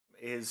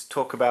is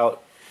talk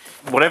about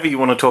whatever you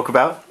want to talk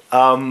about,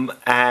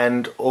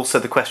 and also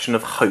the question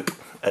of hope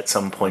at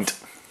some point.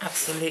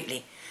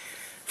 Absolutely.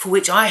 For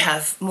which I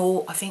have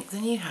more, I think,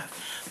 than you have.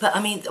 But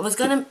I mean, I was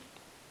going to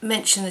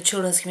mention the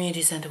Children's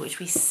Community Centre, which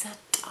we set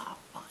up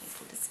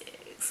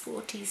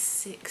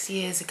 46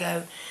 years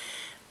ago,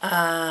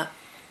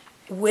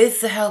 with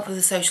the help of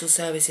the social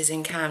services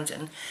in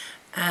Camden,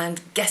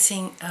 and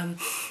getting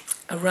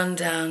a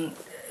rundown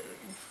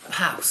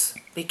house,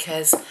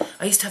 because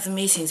I used to have the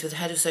meetings with the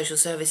head of social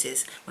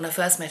services. When I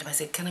first met him, I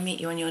said, "Can I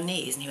meet you on your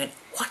knees?" And he went,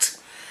 "What?"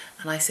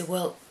 And I said,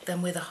 "Well,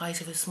 then we're the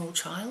height of a small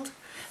child."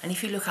 And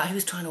if you look out, he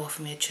was trying to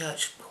offer me a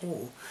church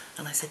hall,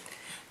 and I said,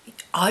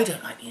 "I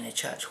don't like being in a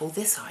church hall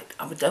this height.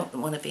 I don't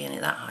want to be in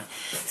it that high."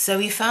 So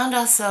we found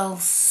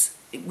ourselves,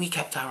 we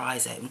kept our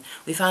eyes open,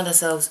 we found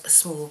ourselves a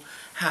small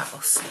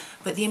house.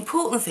 But the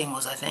important thing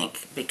was, I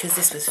think, because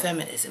this was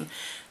feminism,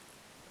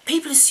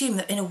 people assume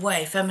that in a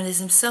way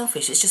feminism's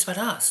selfish, it's just about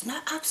us.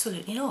 No,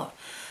 absolutely not.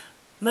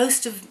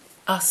 Most of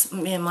us,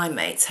 me and my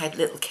mates, had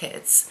little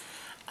kids,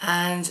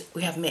 and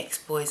we have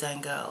mixed boys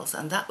and girls,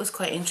 and that was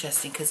quite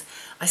interesting, because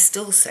I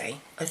still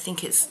say I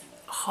think it's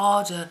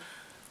harder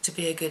to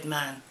be a good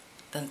man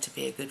than to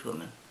be a good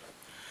woman.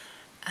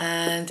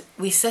 And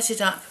we set it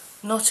up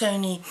not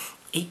only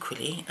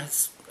equally,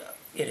 as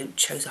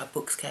chose our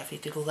books carefully,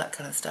 did all that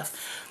kind of stuff,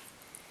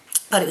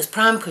 but it was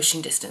pram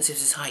pushing distance. It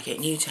was Highgate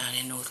Newtown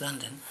in North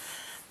London,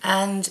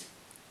 and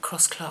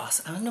cross class.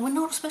 And we're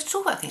not supposed to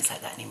talk about things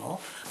like that anymore.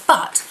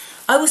 But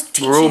I was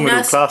teaching. We're all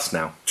middle class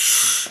now.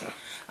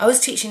 I was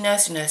teaching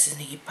nursery nurses,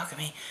 and thinking, bugger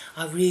me,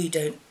 I really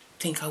don't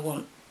think I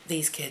want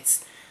these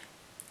kids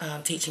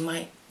teaching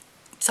my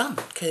son,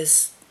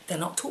 because they're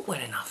not taught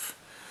well enough.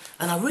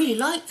 And I really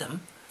liked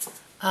them.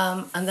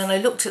 And then I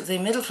looked at the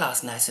middle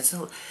class nurses,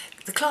 and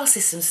the class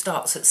system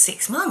starts at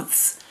 6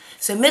 months.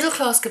 So middle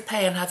class could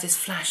pay and have this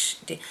flash.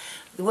 The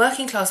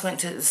working class went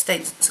to the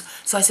States.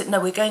 So I said, no,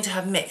 we're going to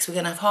have mixed. We're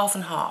going to have half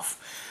and half.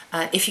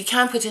 If you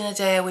can put in a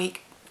day a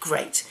week,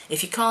 great.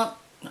 If you can't,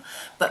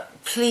 but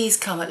please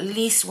come at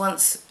least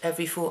once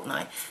every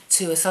fortnight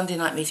to a Sunday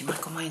night meeting. My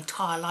God, my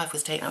entire life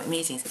was taken up with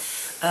meetings,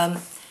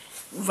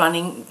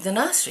 running the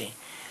nursery.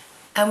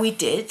 And we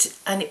did,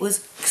 and it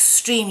was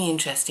extremely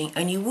interesting.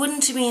 And you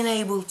wouldn't have been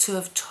able to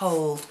have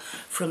told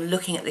from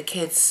looking at the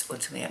kids,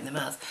 until they opened their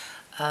mouth,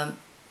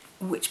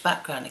 which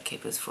background a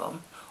kid was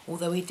from.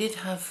 Although we did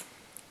have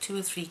 2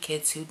 or 3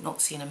 kids who'd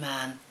not seen a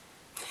man.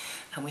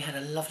 And we had a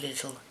lovely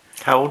little...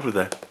 How old were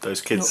they, those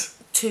kids?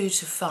 2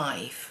 to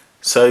 5.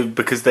 So,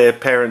 because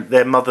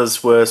their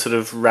mothers were sort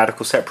of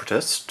radical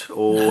separatist,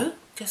 or...? No,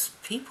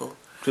 just people.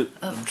 But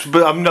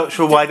I'm not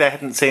sure why they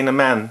hadn't seen a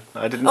man.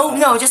 I didn't... Oh,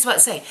 no, I was just about to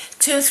say,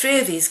 2 or 3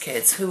 of these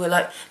kids who were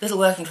like little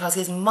working class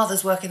kids,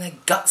 mothers working their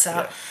guts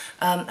out,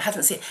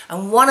 hadn't seen...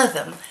 And one of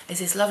them is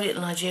this lovely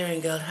little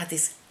Nigerian girl who had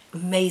this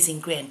amazing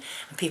grin,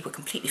 and people were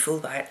completely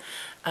fooled by it.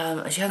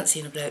 And she hadn't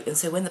seen a bloke, and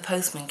so when the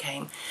postman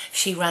came,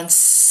 she ran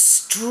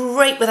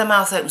straight with her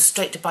mouth open,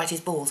 straight to bite his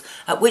balls,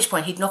 at which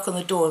point he'd knock on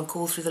the door and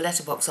call through the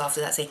letterbox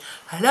after that, saying,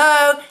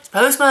 "Hello, it's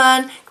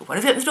postman, could one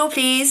of you open the door,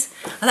 please?"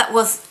 And that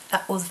was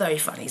very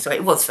funny. So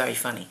it was very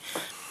funny.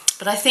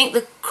 But I think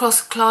the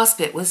cross-class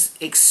bit was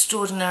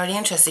extraordinarily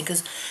interesting,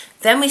 because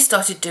then we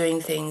started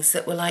doing things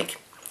that were like,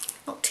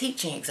 not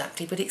teaching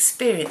exactly, but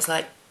experience,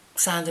 like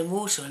sand and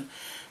water. And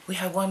we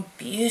had one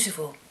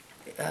beautiful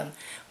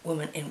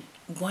woman in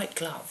white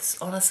gloves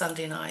on a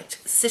Sunday night,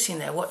 sitting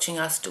there watching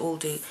us all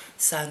do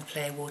sand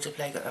play, water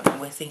play, and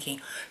we're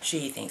thinking,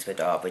 she thinks we're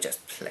daft, we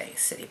just play,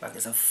 silly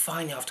buggers. And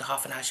finally, after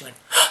half an hour, she went,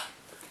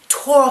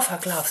 tore off her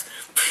gloves,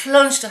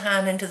 plunged her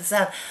hand into the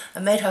sand,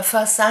 and made her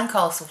first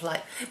sandcastle for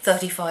like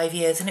 35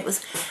 years.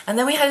 And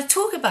then we had a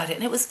talk about it,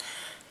 and it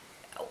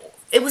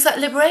was that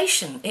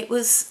liberation. It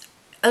was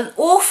an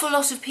awful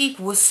lot of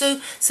people were so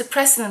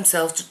suppressing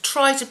themselves to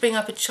try to bring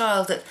up a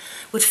child that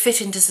would fit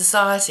into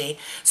society,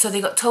 so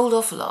they got told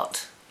off a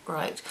lot,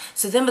 right?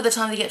 So then by the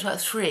time they get to about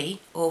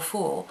 3 or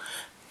 4,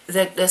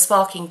 they're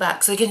sparking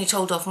back, so they're getting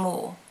told off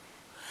more.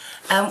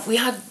 And we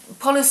had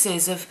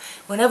policies of,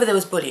 whenever there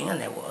was bullying, and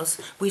there was,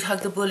 we'd hug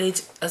the bullied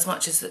as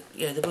much as the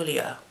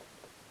bullier.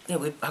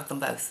 We'd hug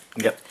them both.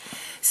 Yep.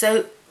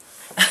 So...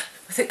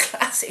 the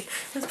classic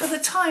was, by the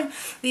time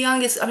the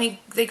youngest, I mean,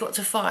 they got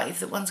to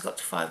 5, the ones got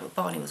to 5, but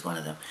Barney was one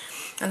of them,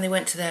 and they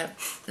went to their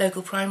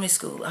local primary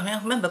school. I mean,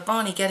 I remember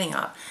Barney getting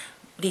up,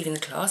 leaving the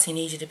class, he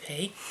needed a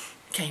pee,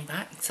 came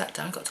back, sat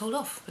down, got told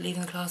off for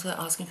leaving the class without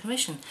asking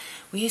permission.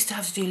 We used to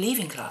have to do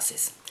leaving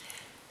classes.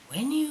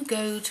 When you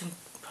go to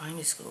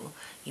primary school,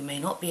 you may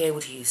not be able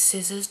to use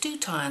scissors, do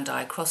tie and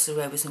dye, cross the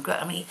road with some...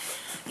 I mean,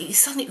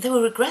 suddenly they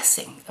were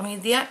regressing. I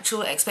mean, the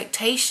actual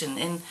expectation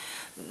in...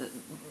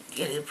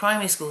 the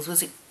primary schools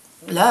was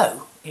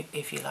low,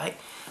 if you like,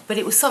 but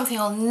it was something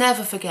I'll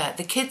never forget.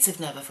 The kids have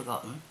never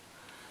forgotten.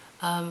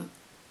 I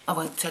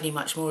won't tell you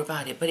much more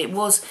about it, but it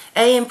was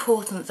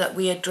important that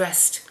we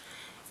addressed,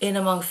 in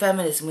among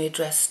feminism, we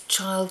addressed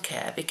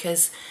childcare,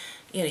 because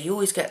you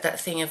always get that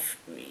thing of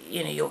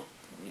your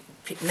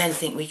men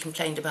think we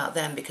complained about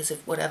them because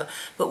of whatever.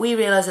 But we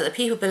realised that the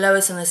people below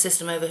us in the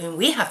system over whom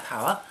we have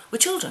power were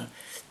children.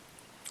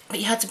 But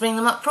you had to bring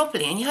them up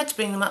properly, and you had to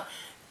bring them up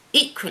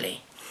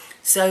equally.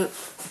 So,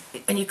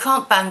 and you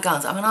can't ban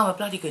guns. I mean, I'm a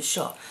bloody good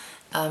shot,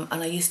 and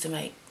I used to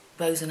make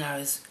bows and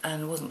arrows,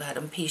 and it wasn't bad,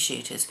 and pea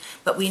shooters.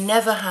 But we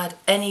never had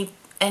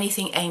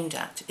anything aimed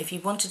at. If you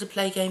wanted to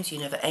play games, you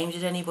never aimed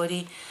at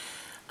anybody.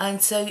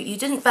 And so you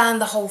didn't ban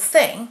the whole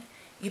thing,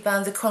 you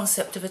banned the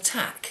concept of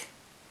attack,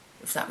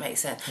 if that makes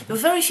sense. There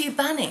were very few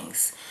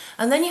bannings.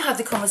 And then you had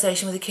the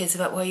conversation with the kids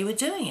about why you were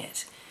doing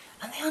it.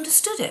 And they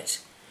understood it.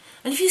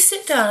 And if you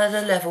sit down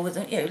at a level with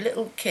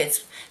little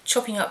kids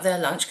chopping up their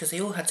lunch, because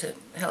they all had to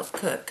help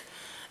cook,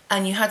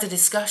 and you had a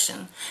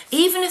discussion,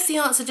 even if the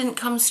answer didn't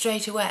come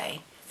straight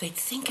away, they'd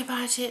think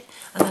about it,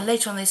 and then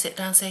later on they sit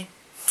down and say,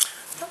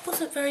 that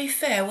wasn't very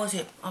fair, was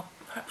it?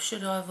 Perhaps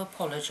should I have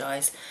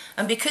apologised?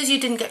 And because you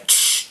didn't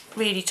get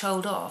really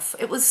told off,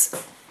 it was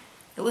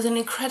an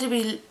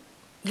incredibly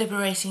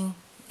liberating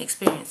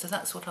experience. So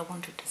that's what I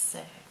wanted to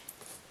say.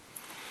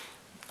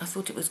 I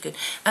thought it was good.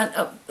 And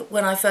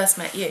when I first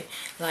met you,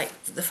 like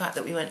the fact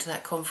that we went to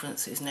that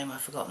conference whose name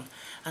I've forgotten,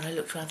 and I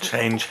looked around.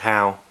 Change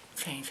How.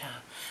 Change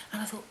How.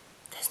 And I thought,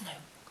 there's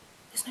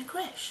no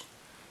creche.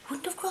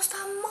 Wouldn't have crossed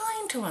our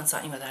mind to run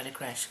something without a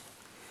creche.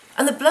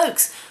 And the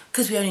blokes,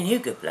 because we only knew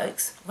good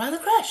blokes, ran the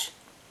creche.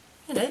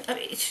 You know, I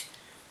mean,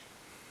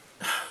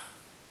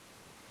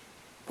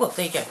 well,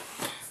 there you go.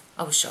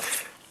 I was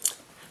shocked.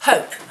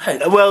 Hope.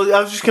 Well, I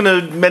was just going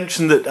to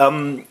mention that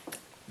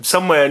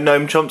somewhere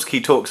Noam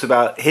Chomsky talks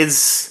about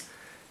his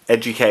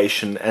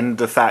education and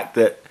the fact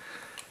that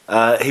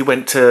he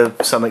went to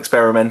some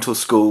experimental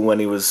school when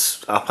he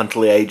was up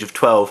until the age of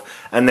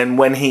 12, and then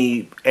when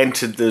he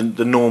entered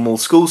the normal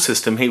school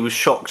system, he was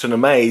shocked and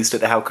amazed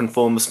at how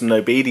conformist and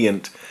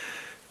obedient,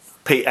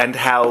 and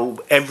how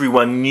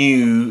everyone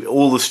knew,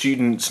 all the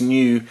students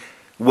knew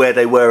where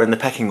they were in the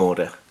pecking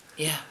order.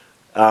 Yeah.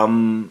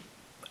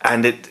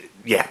 And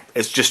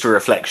it's just a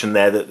reflection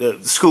there that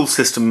the school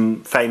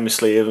system,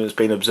 famously, as has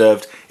been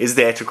observed, is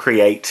there to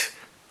create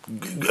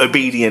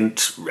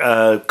obedient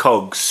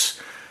cogs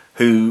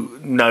who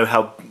know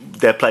how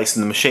their place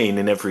in the machine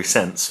in every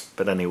sense.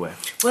 But anyway.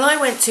 Well, I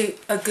went to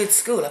a good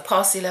school. I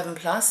passed the 11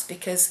 plus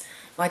because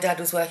my dad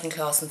was working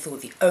class and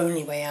thought the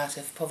only way out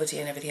of poverty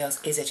and everything else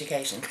is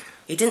education.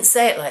 He didn't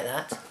say it like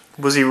that.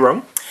 Was he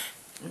wrong?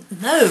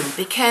 No,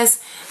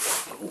 because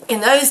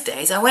in those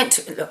days I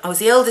was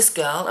the eldest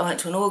girl. I went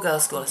to an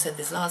all-girls school. I said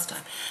this last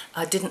time.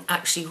 I didn't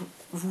actually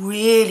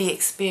really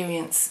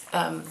experience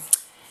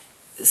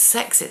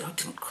sexism.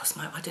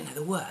 I didn't know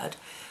the word.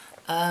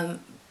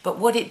 But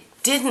what it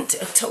didn't,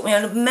 it taught me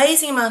an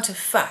amazing amount of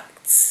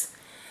facts,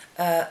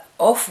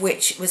 off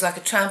which it was like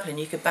a trampoline.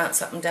 You could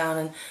bounce up and down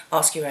and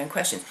ask your own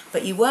questions.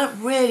 But you weren't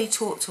really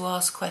taught to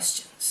ask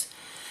questions.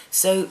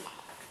 So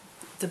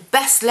the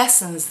best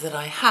lessons that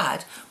I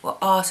had were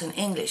art and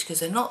English, because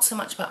they're not so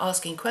much about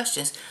asking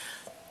questions.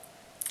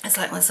 It's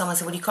like when someone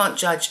said, well, you can't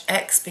judge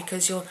X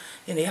because you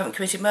haven't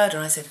committed murder.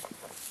 And I said,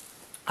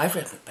 I've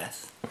read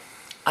Macbeth.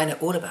 I know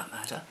all about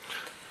murder.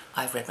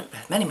 I've read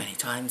Macbeth many, many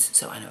times,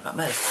 so I know about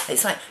murder.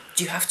 It's like,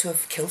 do you have to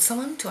have killed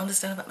someone to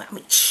understand about murder? I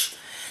mean,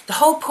 the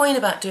whole point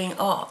about doing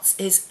arts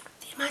is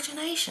the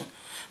imagination.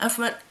 And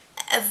from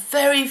a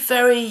very,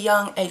 very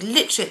young age,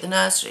 literally at the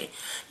nursery,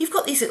 you've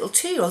got these little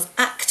 2-year-olds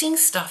acting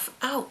stuff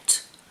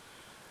out.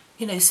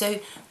 You know, so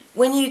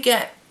when you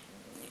get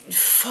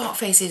fart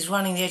faces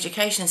running the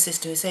education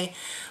system who say,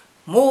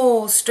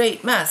 more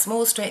straight maths,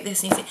 more straight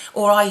this, and you think,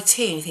 or IT,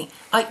 and you think,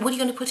 what are you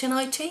going to put in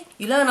IT?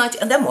 You learn IT,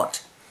 and then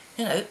what?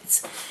 You know,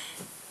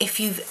 if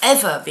you've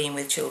ever been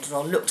with children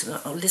or looked at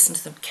them or listened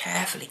to them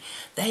carefully,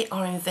 they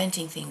are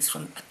inventing things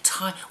from a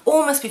time,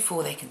 almost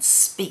before they can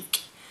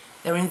speak.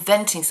 They're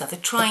inventing stuff, they're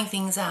trying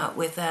things out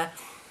with their,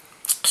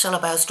 shall I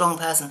buy a strong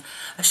person?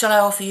 Shall I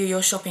offer you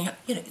your shopping?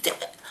 You know,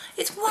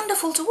 it's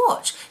wonderful to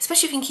watch,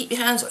 especially if you can keep your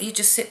hands off. You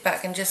just sit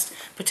back and just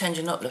pretend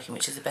you're not looking,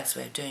 which is the best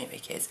way of doing it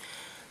with kids.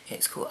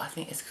 It's cool. I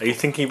think it's cool. Are you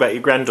thinking about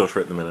your granddaughter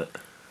at the minute?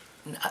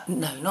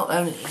 No, not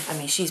only. I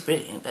mean, she's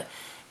brilliant, but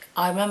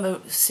I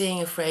remember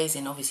seeing a phrase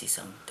in obviously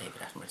some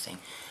David Attenborough thing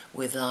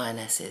with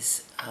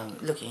lionesses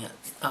looking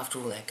after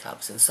all their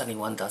cubs, and suddenly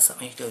one does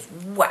something, he goes,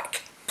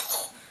 whack,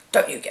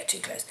 don't you get too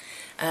close.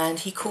 And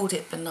he called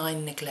it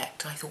benign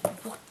neglect. I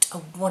thought, what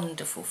a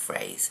wonderful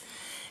phrase.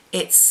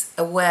 It's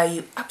where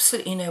you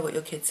absolutely know what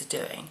your kids are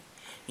doing.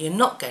 You're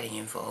not getting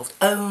involved,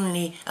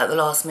 only at the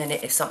last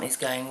minute if something's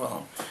going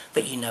wrong,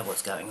 but you know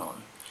what's going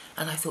on.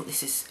 And I thought,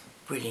 this is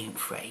a brilliant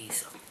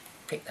phrase. I'll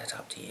pick that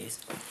up to use.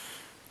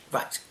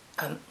 Right.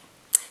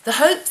 The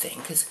hope thing,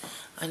 because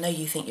I know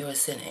you think you're a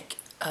cynic,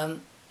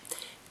 I'm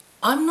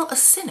not a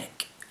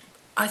cynic.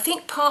 I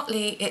think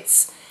partly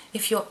it's,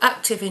 if you're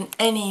active in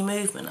any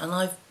movement, and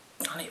I've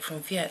done it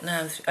from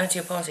Vietnam,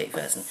 anti-apartheid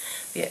first, and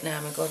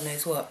Vietnam and God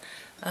knows what,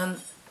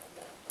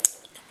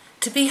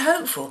 to be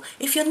hopeful.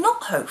 If you're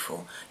not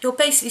hopeful, you're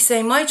basically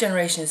saying my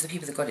generation is the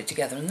people that got it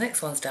together and the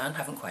next one's down,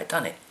 haven't quite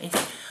done it. And you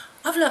think,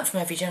 I've learnt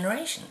from every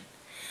generation.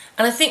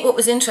 And I think what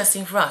was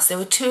interesting for us, there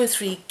were 2 or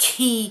 3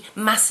 key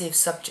massive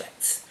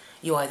subjects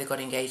you either got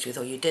engaged with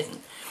or you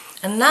didn't.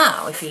 And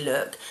now, if you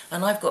look,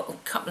 and I've got a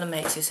couple of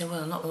mates who say,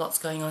 well, not a lot's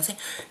going on. I say,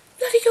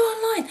 bloody go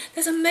online.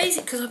 There's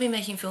amazing, because I've been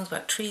making films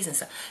about trees and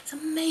stuff.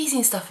 There's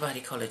amazing stuff about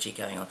ecology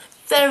going on.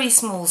 Very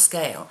small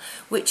scale,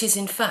 which is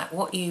in fact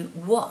what you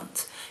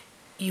want.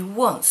 You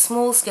want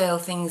small scale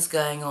things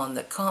going on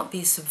that can't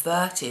be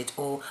subverted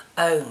or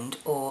owned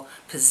or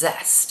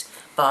possessed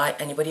by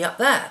anybody up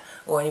there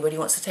or anybody who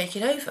wants to take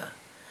it over.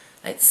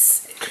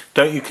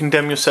 Don't you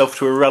condemn yourself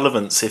to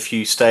irrelevance if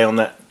you stay on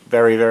that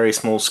very, very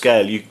small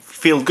scale? You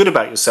feel good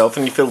about yourself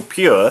and you feel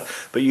pure,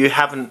 but you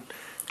haven't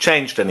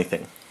changed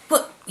anything.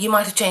 Well, you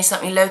might have changed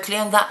something locally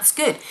and that's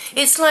good.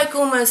 It's like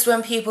almost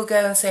when people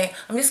go and say,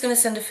 I'm just going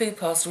to send a food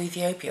parcel to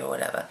Ethiopia or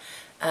whatever.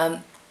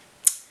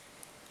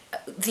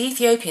 The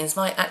Ethiopians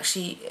might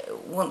actually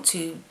want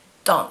to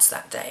dance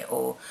that day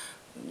or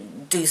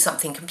do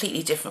something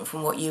completely different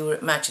from what you were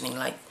imagining.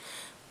 Like,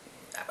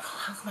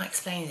 how can I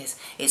explain this?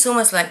 It's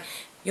almost like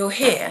you're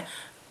here,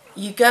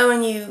 you go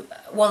and you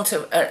want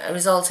a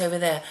result over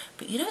there,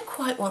 but you don't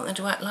quite want them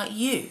to act like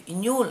you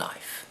in your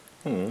life.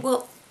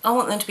 Well, I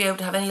want them to be able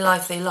to have any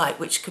life they like,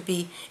 which could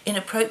be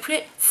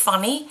inappropriate,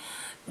 funny,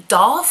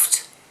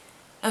 daft.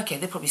 Okay,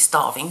 they're probably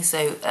starving,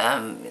 so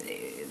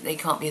they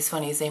can't be as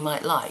funny as they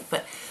might like,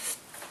 but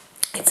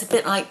it's a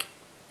bit like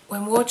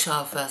when War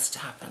Child first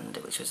happened,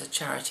 which was a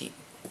charity,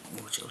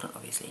 War Children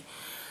obviously.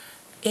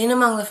 In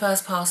among the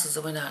first parcels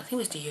that went out, I think it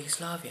was to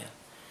Yugoslavia,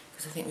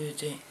 because I think we were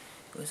doing,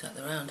 it was at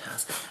the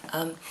Roundhouse,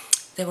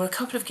 there were a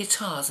couple of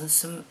guitars and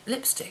some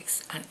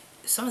lipsticks, and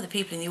some of the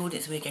people in the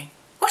audience were going,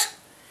 what?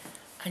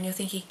 And you're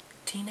thinking,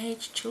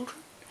 teenage children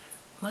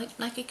might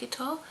like a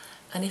guitar?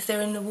 And if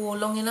they're in the war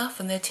long enough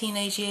and their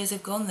teenage years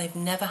have gone, they've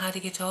never had a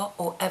guitar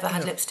or ever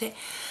had lipstick.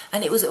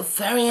 And it was a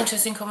very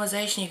interesting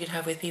conversation you could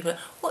have with people.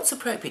 What's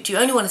appropriate? Do you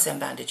only want to send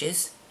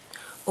bandages?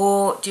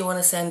 Or do you want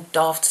to send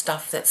daft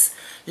stuff that's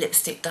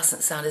lipstick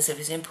doesn't sound as if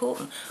it's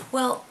important?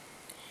 Well,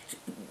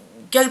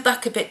 go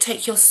back a bit,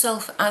 take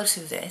yourself out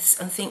of this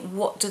and think,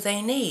 what do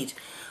they need?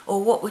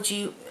 Or what would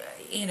you,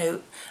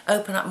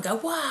 open up and go,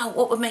 wow,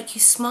 what would make you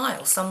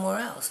smile somewhere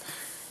else?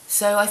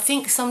 So I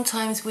think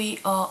sometimes we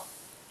are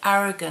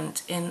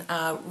arrogant in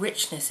our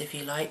richness, if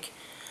you like,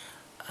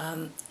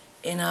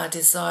 in our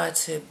desire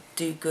to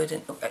do good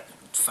and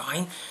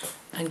fine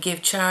and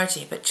give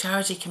charity, but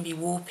charity can be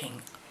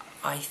warping,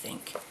 I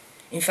think.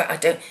 In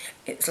fact,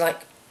 it's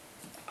like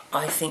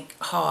I think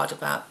hard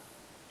about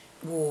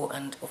war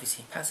and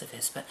obviously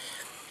pacifists, but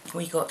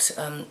we got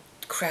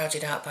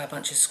crowded out by a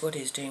bunch of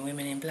squaddies doing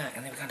Women in Black,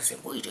 and they were kind of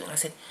saying, what are you doing? And I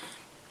said,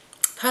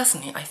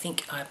 personally, I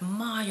think I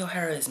admire your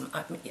heroism.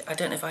 I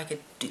don't know if I could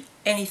do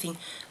anything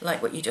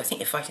like what you do. I think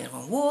you're fighting the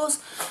wrong wars.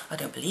 I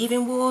don't believe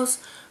in wars,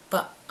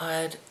 but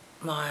I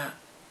admire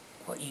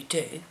what you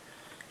do.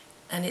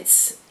 And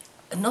it's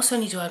not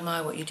only do I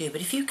admire what you do, but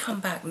if you come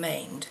back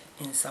maimed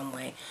in some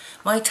way,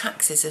 my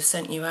taxes have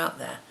sent you out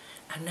there,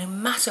 and no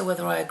matter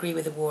whether I agree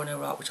with the war in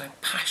Iraq, which I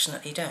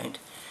passionately don't,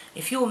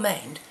 if you're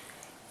maimed,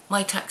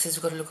 my taxes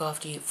have got to look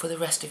after you for the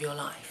rest of your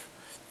life.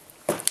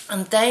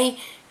 And they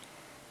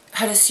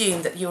had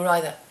assumed that you were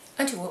either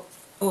anti-war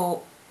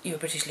or you were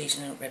British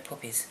Legion and Red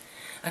Poppies,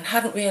 and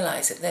hadn't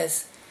realised that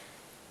there's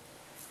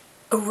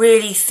a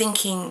really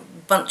thinking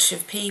bunch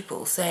of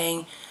people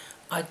saying,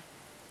 I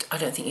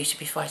don't think you should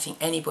be fighting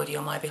anybody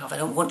on my behalf. I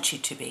don't want you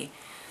to be.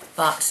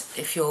 But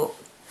if you're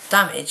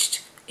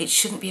damaged, it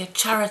shouldn't be a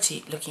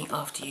charity looking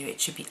after you.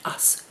 It should be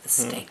us, the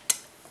state.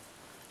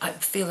 I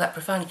feel that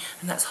profoundly.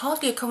 And that's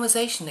hardly a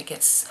conversation that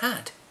gets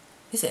had,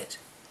 is it?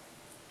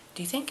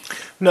 Do you think?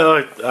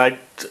 No, I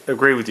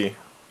agree with you,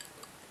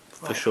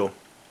 for sure.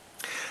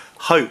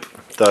 Hope,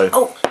 though.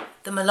 Oh,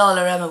 the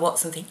Malala Emma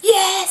Watson thing.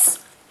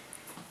 Yes!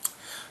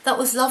 That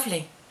was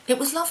lovely. It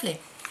was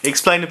lovely.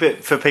 Explain a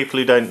bit for people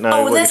who don't know.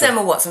 Oh, well, there's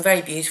Emma Watson,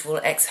 very beautiful,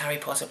 ex-Harry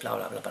Potter, blah,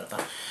 blah, blah, blah,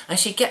 blah. And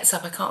she gets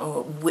up, I can't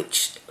remember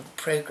which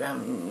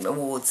programme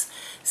awards,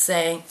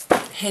 saying,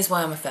 here's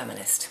why I'm a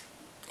feminist.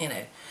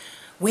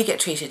 We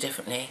get treated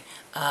differently.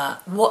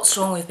 What's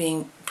wrong with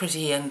being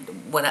pretty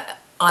and when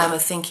I'm a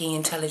thinking,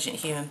 intelligent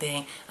human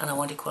being and I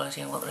want equality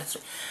and I want the rest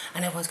of it.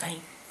 And everyone's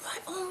going,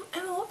 right on,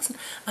 Emma Watson.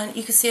 And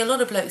you can see a lot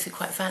of blokes who are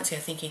quite fancy are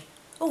thinking,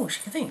 oh,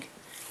 she can think.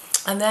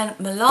 And then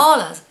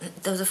Malala,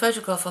 there was a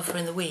photograph of her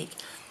in the week,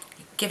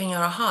 giving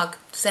her a hug,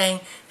 saying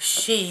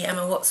she,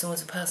 Emma Watson,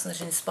 was a person that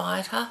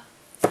inspired her.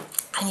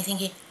 And you're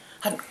thinking,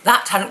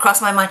 that hadn't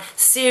crossed my mind.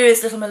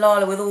 Serious little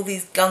Malala with all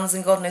these guns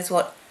and God knows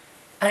what.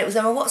 And it was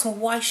Emma Watson.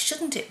 Why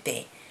shouldn't it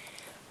be?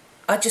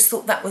 I just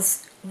thought that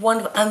was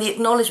wonderful. And the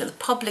acknowledgement, the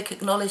public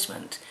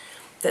acknowledgement,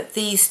 that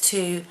these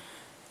two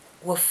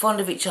were fond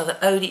of each other,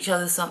 owed each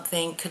other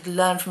something, could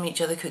learn from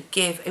each other, could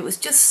give. It was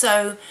just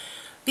so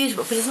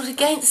beautiful. But it's not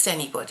against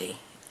anybody.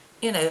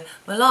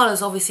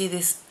 Malala's obviously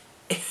this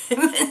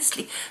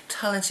immensely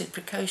talented,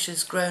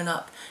 precocious,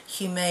 grown-up,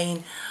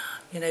 humane,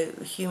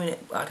 human,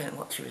 I don't know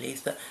what she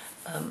believes, but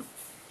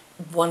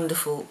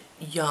wonderful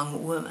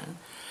young woman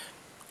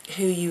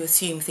who you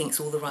assume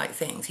thinks all the right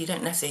things. You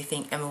don't necessarily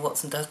think Emma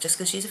Watson does just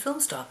because she's a film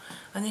star.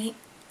 And then you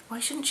think, why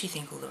shouldn't she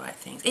think all the right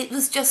things? It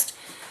was just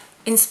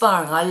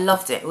inspiring. I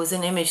loved it. It was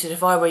an image that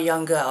if I were a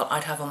young girl,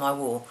 I'd have on my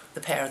wall. The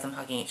pair of them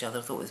hugging each other,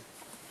 I thought it was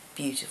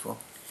beautiful.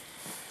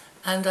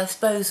 And I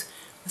suppose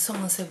when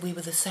someone said we were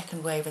the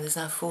second wave and there's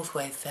now fourth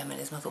wave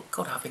feminism, I thought,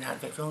 God, I've been out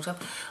of it for a long time.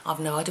 I've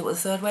no idea what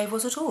the third wave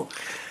was at all.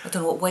 I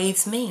don't know what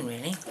waves mean,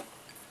 really.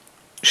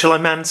 Shall I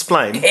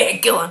mansplain? Yeah,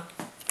 go on.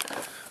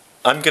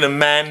 I'm going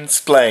to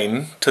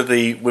mansplain to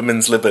the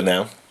women's libber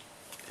now.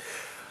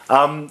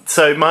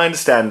 So my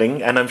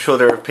understanding, and I'm sure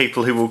there are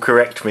people who will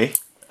correct me,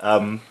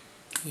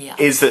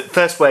 is that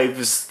first wave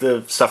was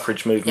the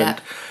suffrage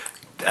movement.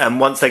 Yeah. And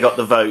once they got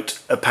the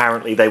vote,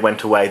 apparently they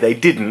went away. They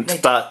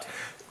didn't, but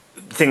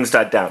things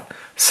died down.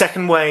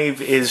 Second wave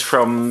is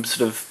from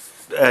sort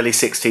of early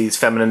 60s,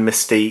 feminine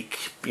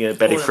mystique,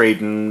 Betty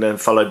Friedan,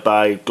 and followed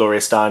by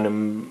Gloria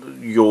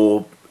Steinem,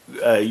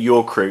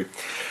 your crew.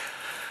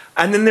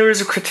 And then there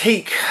is a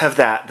critique of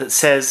that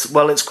says,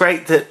 well, it's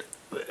great that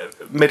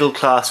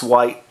middle-class,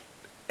 white,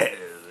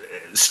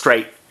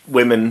 straight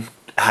women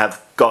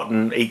have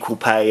gotten equal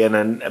pay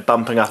and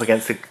bumping up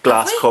against the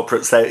glass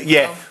corporates.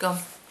 Go.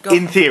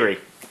 In theory.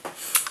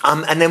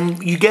 And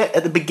then you get,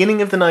 at the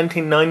beginning of the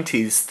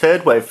 1990s,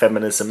 third wave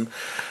feminism,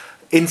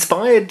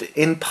 inspired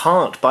in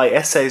part by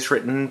essays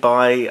written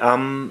by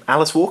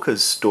Alice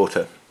Walker's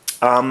daughter,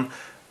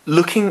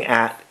 looking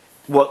at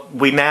what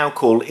we now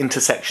call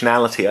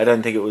intersectionality. I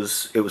don't think it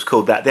was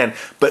called that then,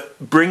 but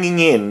bringing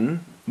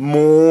in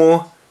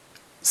more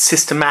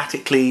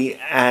systematically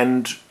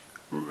and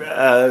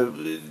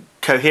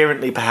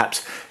coherently,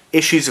 perhaps,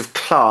 issues of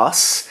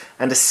class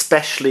and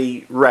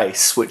especially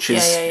race, which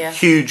is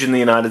huge in the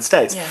United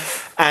States. Yeah.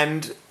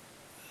 And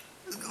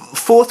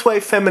fourth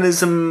wave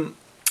feminism,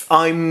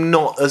 I'm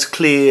not as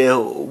clear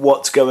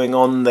what's going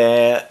on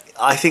there.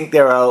 I think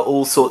there are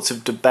all sorts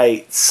of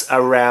debates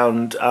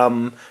around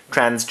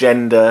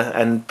transgender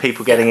and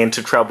people getting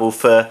into trouble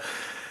for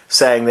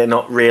saying they're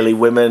not really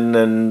women,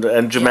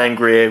 and Germaine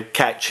Greer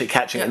catching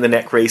it in the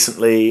neck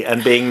recently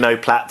and being no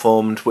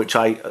platformed, which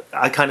I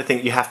kind of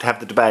think you have to have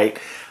the debate.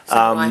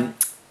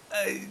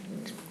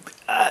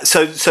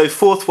 So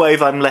fourth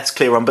wave I'm less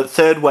clear on, but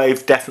third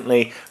wave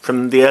definitely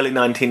from the early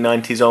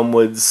 1990s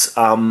onwards.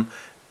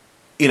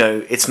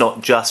 It's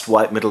not just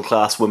white middle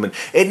class women.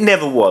 It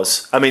never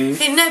was. I mean,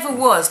 it never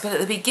was. But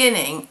at the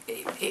beginning,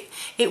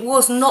 it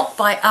was not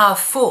by our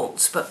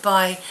fault, but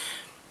by.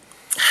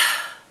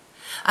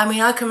 I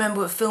mean, I can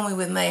remember filming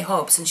with May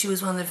Hobbs, and she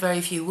was one of the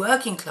very few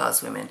working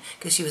class women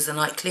because she was the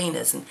night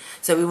cleaners, and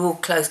so we were all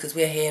close because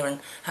we're here and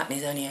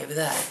Hackney's only over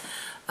there.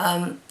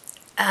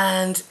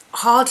 And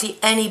hardly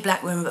any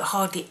black women, but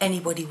hardly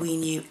anybody we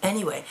knew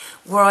anyway.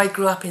 Where I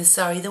grew up in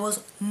Surrey, there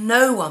was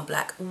no one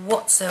black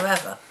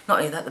whatsoever. Not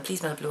only that, the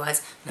policeman had blue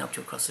eyes and helped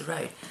you across the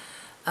road.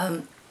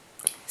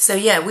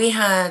 We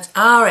had,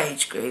 our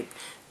age group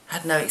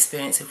had no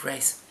experience of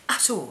race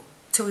at all,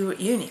 till we were at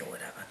uni or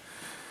whatever.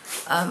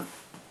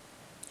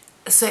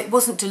 So it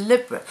wasn't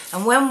deliberate.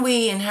 And when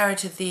we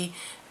inherited the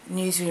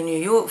Newsroom New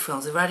York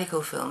films, the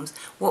radical films,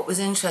 what was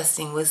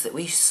interesting was that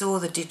we saw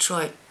the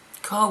Detroit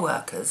car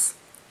workers.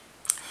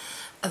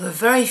 There were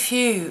very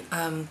few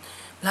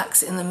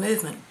blacks in the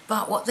movement,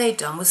 but what they'd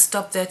done was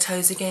stub their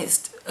toes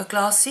against a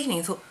glass ceiling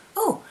and thought,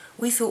 oh,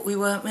 we thought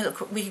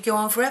we could go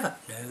on forever.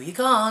 No, you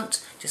can't,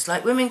 just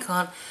like women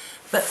can't.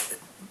 But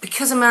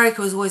because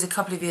America was always a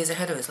couple of years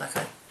ahead of us, like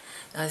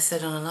I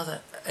said on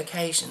another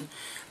occasion,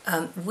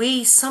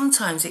 we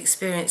sometimes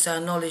experienced our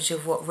knowledge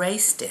of what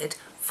race did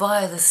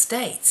via the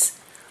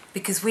States,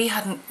 because we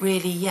hadn't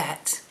really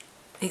yet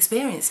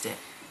experienced it.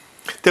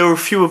 There were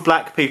fewer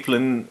black people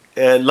in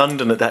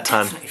London at that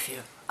time. Definitely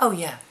fewer. Oh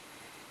yeah,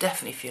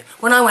 definitely fewer.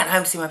 When I went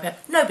home to see my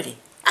parents, nobody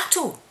at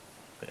all.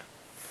 Yeah.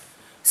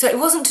 So it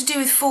wasn't to do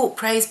with fault,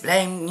 praise,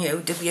 blame.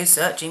 Did we go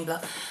searching? Blah.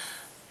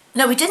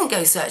 No, we didn't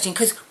go searching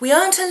because we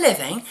earned a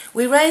living.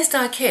 We raised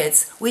our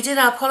kids. We did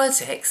our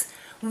politics.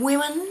 We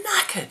were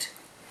knackered.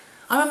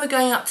 I remember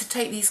going up to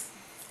take these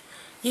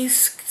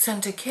youth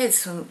centre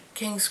kids from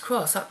King's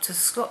Cross up to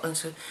Scotland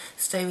to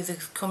stay with a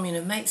commune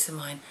of mates of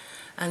mine.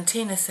 And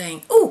Tina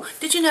saying, oh,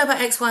 did you know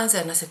about X, Y and Z?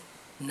 And I said,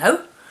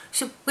 no. She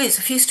said, well, it's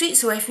a few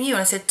streets away from you.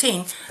 And I said,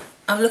 Teen,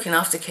 I'm looking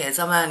after kids,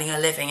 I'm earning a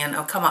living, and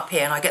I'll come up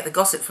here and I get the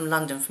gossip from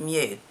London from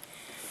you.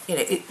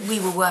 We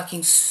were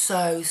working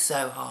so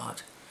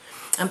hard.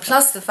 And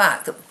plus the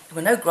fact that there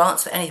were no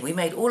grants for anything. We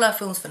made all our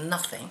films for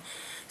nothing.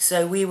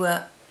 So we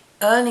were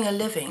earning a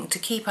living to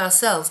keep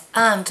ourselves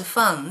and to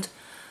fund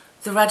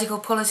the radical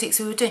politics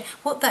we were doing.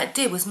 What that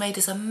did was made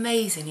us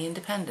amazingly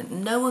independent.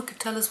 No one could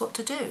tell us what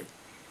to do.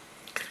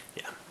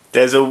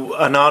 There's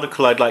an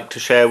article I'd like to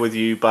share with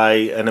you by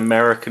an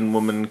American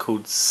woman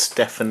called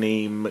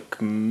Stephanie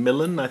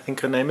McMillan, I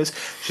think her name is.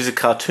 She's a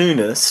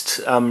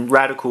cartoonist,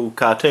 radical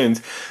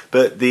cartoons,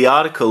 but the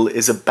article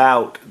is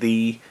about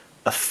the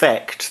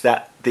effect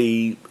that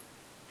the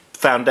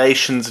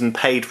foundations and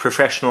paid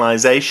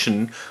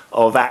professionalisation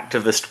of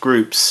activist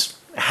groups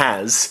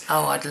has.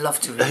 Oh, I'd love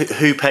to read.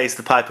 Who pays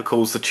the piper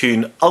calls the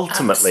tune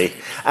ultimately.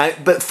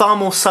 But far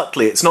more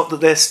subtly. It's not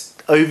that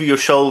over your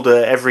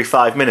shoulder every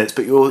 5 minutes,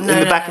 but you're in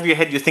the back no. of your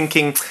head, you're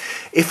thinking,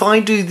 if I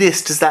do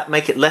this, does that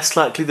make it less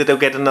likely that they'll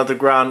get another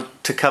grant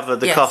to cover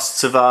the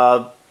costs of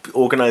our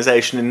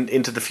organisation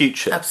into the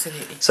future?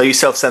 Absolutely. So you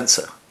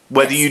self-censor,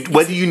 whether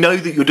you know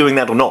that you're doing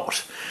that or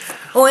not.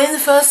 Well, in the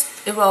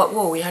first Iraq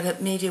War, we had a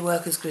media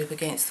workers group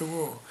against the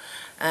war,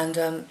 and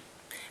I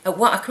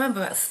can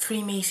remember about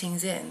 3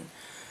 meetings in,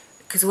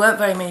 because there weren't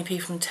very many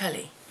people from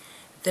telly.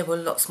 There were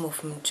lots more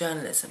from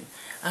journalism.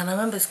 And I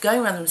remember going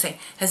around them saying,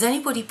 has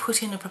anybody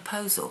put in a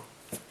proposal?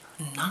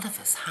 None of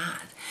us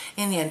had.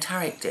 In the end,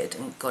 Tariq did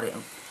and got it,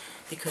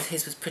 because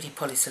his was pretty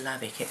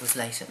polysyllabic, it was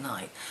late at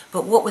night.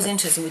 But what was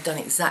interesting, we'd done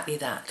exactly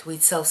that.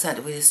 We'd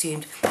self-centred, we'd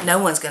assumed no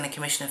one's going to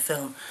commission a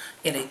film,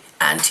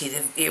 anti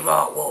the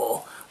Iraq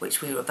War,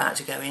 which we were about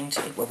to go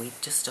into, well, we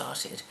just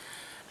started.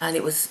 And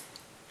it was,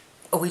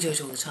 we do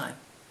it all the time.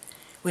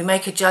 We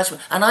make a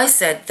judgment. And I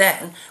said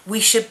then,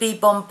 we should be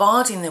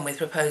bombarding them with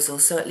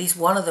proposals, so at least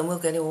one of them will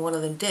get it, or one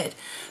of them did.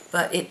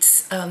 But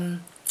it's,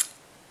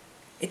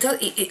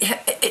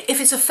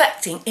 if it's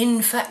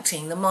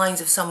infecting the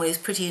minds of someone who's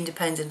pretty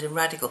independent and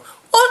radical,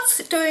 what's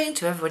it doing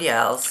to everybody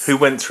else? Who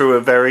went through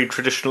a very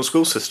traditional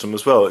school system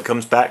as well. It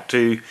comes back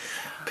to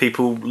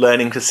people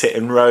learning to sit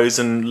in rows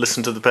and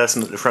listen to the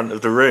person at the front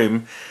of the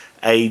room,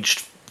 aged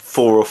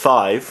 4 or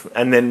 5,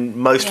 and then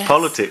most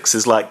politics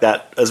is like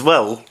that as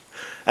well.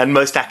 And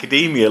most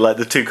academia, like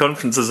the 2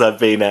 conferences I've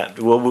been at,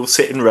 well, we'll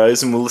sit in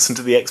rows and we'll listen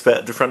to the expert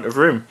at the front of the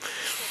room.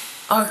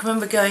 I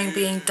remember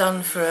being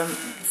done for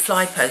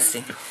fly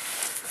posting,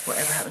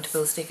 whatever happened to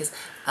Bill Stickers,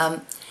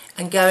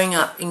 and going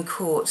up in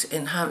court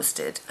in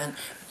Hampstead, and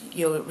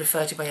you're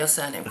referred to by your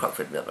surname,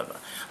 Crockford, blah, blah, blah.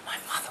 My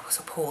mother was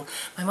appalled.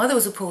 My mother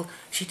was appalled.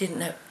 She didn't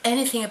know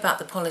anything about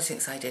the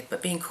politics I did,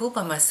 but being called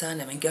by my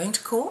surname and going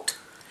to court.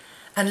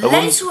 And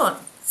later on,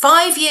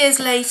 5 years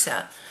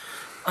later,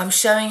 I'm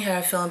showing her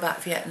a film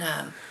about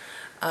Vietnam,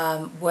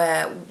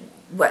 where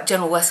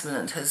General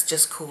Westmoreland has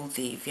just called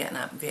the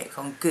Viet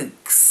Cong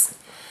gooks.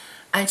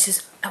 And she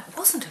says, it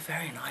wasn't a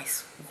very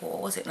nice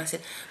war, was it? And I said,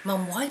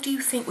 Mum, why do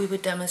you think we were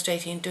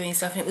demonstrating and doing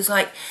stuff? And it was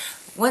like,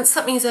 once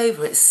something's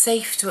over, it's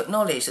safe to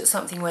acknowledge that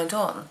something went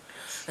on.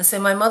 And so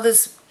my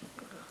mother's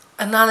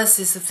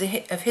analysis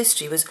of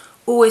history was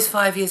always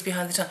 5 years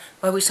behind the time,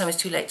 by which time it's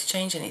too late to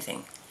change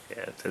anything.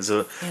 Yeah,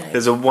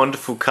 there's a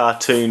wonderful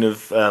cartoon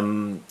of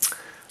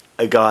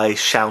a guy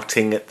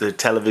shouting at the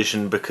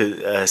television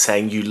because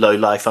saying, "You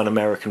low-life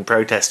un-American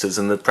protesters,"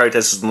 and the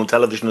protesters on the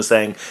television are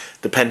saying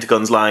the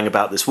Pentagon's lying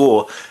about this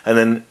war, and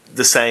then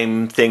the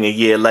same thing a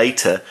year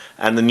later,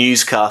 and the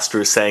newscaster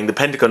is saying the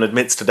Pentagon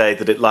admits today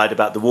that it lied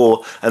about the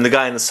war, and the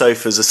guy in the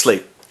sofa is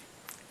asleep.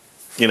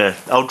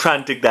 I'll try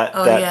and dig that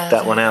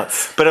one out.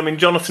 But I mean,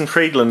 Jonathan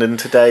Friedland in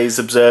today's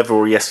Observer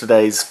or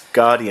yesterday's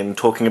Guardian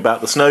talking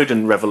about the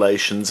Snowden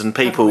revelations and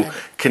people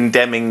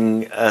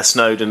condemning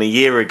Snowden a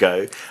year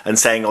ago and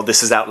saying, "Oh,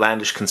 this is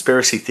outlandish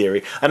conspiracy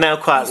theory," are now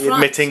quietly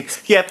admitting,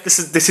 "Yeah, this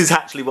is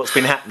actually what's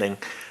been happening."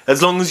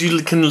 As long as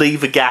you can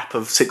leave a gap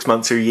of 6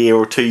 months or a year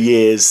or 2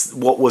 years,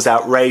 what was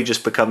outrageous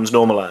becomes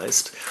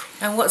normalised.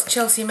 And what's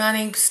Chelsea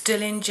Manning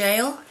still in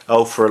jail?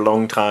 Oh, for a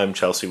long time,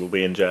 Chelsea will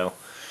be in jail.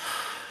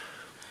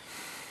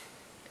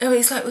 Oh,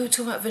 it's like we were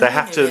talking about.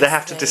 They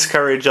have to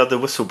discourage other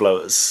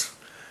whistleblowers.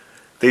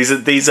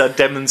 These are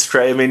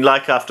demonstrating. I mean,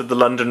 like after the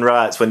London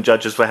riots, when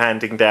judges were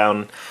handing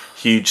down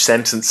huge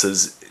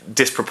sentences,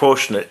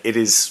 disproportionate. It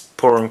is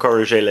pour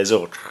encourager les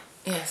autres.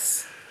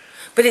 Yes,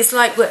 but it's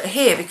like we're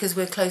here because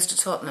we're close to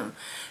Tottenham.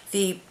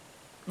 The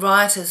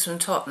rioters from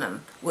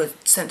Tottenham were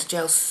sent to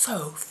jail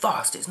so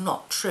fast. It's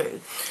not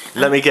true.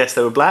 Let me guess,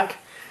 they were black.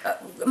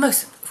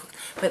 Most of them.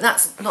 But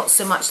that's not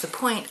so much the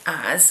point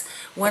as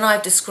when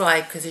I've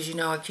described, because as you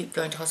know I keep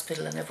going to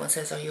hospital and everyone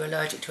says, "Are you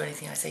allergic to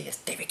anything?" I say, "Yes,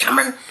 David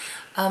Cameron."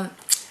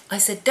 I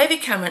said,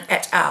 David Cameron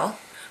et al.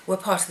 Were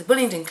part of the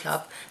Bullingdon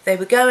Club. They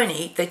would go and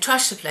eat, they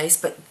trashed the place,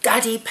 but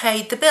Daddy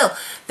paid the bill.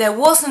 There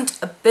wasn't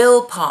a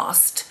bill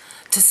passed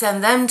to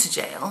send them to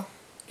jail.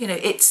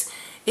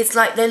 It's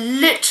like there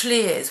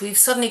literally is. We've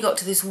suddenly got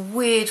to this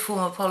weird form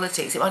of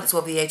politics, it might as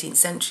well be the 18th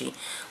century,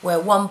 where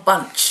one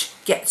bunch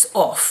gets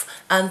off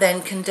and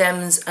then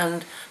condemns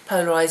and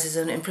polarises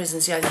and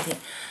imprisons the other thing.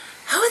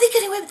 How are they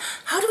getting away with it?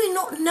 How do we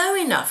not know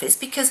enough? It's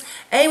because,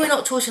 A, we're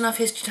not taught enough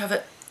history to have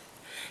a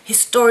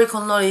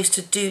historical knowledge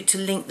to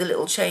link the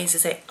little chains to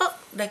say, oh,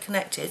 they're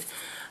connected.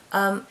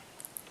 There's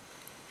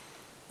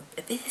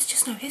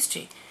just no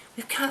history.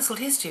 We've cancelled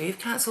history. We've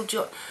cancelled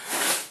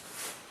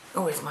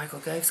it's Michael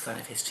Gove's kind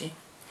of history,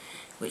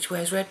 which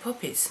wears red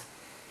poppies.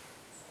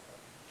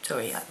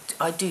 Sorry,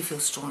 I do feel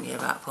strongly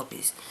about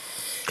poppies.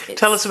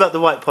 Tell us about the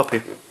white poppy.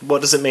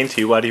 What does it mean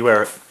to you? Why do you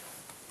wear it?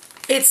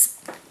 It's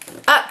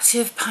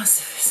active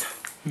pacifism.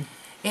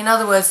 In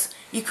other words,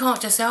 you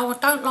can't just say, "Oh, I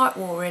don't like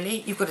war,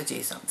 really." You've got to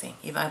do something.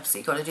 You've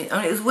absolutely got to do it. I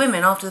mean, it was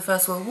women after the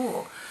First World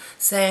War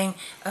saying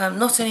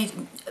not only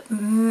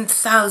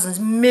thousands,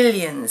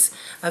 millions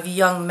of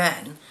young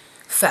men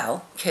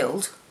fell,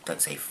 killed,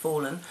 don't say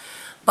fallen,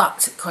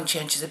 but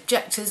conscientious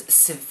objectors,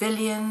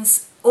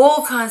 civilians,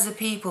 all kinds of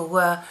people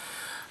were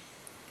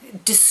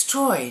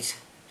destroyed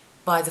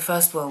by the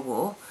First World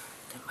War,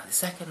 then by the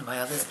second, and by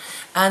others,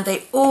 and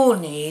they all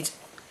need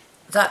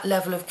that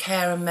level of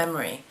care and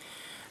memory.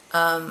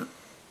 And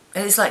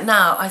it's like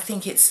now, I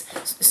think it's,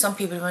 some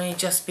people have only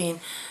just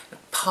been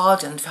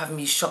pardoned for having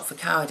been shot for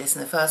cowardice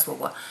in the First World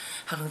War.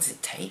 How long does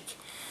it take?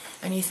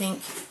 And you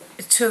think,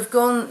 to have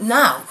gone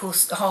now, of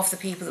course, half the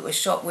people that were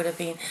shot would have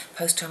been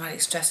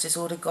post-traumatic stress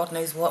disorder, God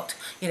knows what.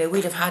 You know,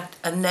 we'd have had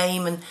a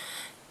name and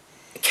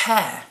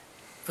care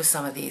for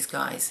some of these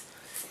guys.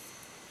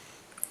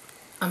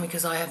 And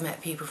because I have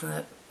met people from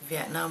the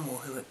Vietnam War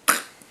who were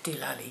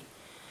doolally.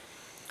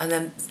 And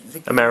then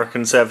the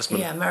American servicemen.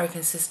 Yeah,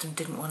 American system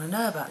didn't want to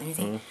know about them. You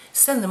think,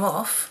 send them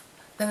off,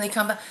 then they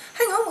come back.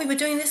 Hang on, we were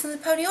doing this in the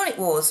Napoleonic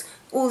Wars.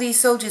 All these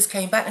soldiers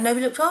came back and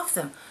nobody looked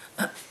after them.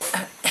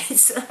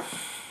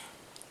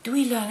 Do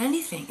we learn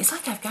anything? It's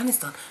like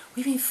Afghanistan.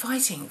 We've been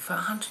fighting for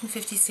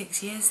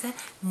 156 years there.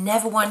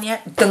 Never won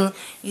yet. Dung.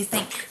 You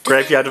think...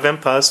 Graveyard of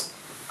Empires.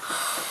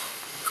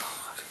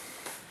 God.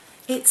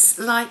 It's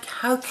like,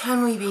 how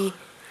can we be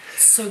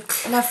so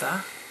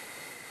clever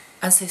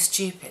and so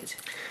stupid?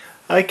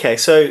 Okay,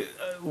 so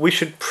we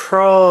should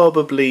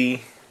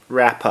probably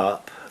wrap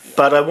up,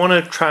 but I want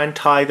to try and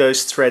tie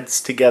those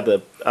threads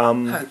together.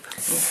 Hope. Yeah.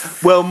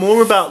 Well,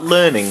 more about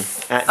learning,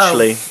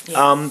 actually.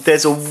 Oh, yeah.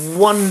 There's a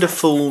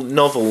wonderful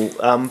novel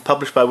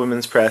published by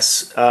Women's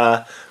Press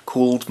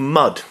called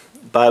Mud,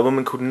 by a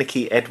woman called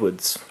Nikki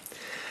Edwards.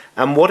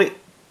 And what it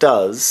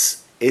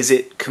does is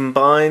it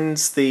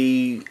combines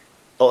the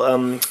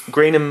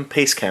Greenham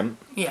Peace Camp.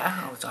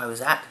 Yeah, I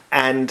was at.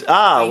 And,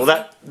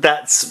 well,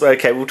 that's...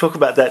 Okay, we'll talk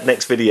about that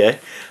next video.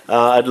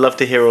 I'd love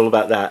to hear all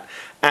about that.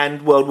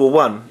 And World War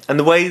One. And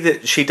the way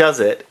that she does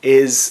it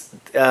is...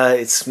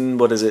 it's...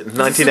 What is it?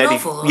 1980... It's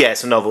a novel, yeah,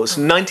 it's a novel. It's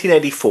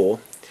 1984.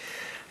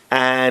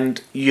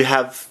 And you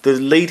have... The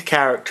lead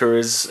character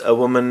is a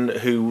woman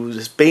who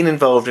has been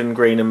involved in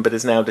Greenham but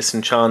is now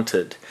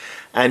disenchanted.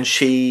 And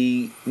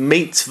she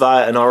meets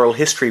via an oral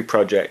history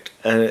project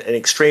an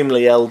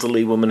extremely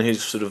elderly woman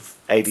who's sort of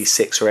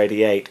 86 or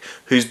 88,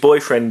 whose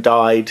boyfriend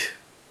died,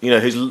 you know,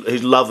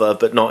 whose lover,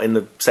 but not in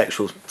the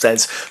sexual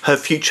sense, her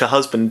future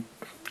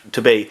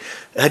husband-to-be,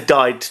 had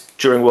died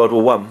during World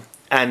War One.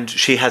 And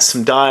she has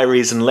some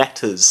diaries and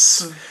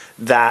letters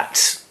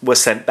that were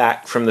sent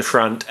back from the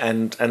front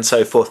and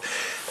so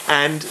forth.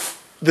 And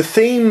the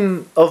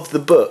theme of the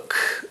book...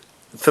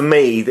 for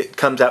me, that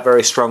comes out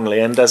very strongly,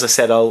 and as I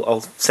said,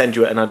 I'll send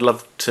you it, and I'd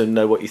love to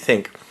know what you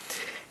think,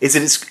 is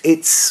that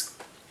it's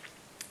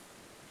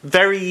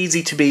very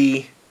easy to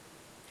be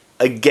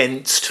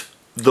against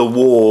the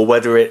war,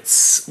 whether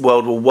it's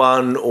World War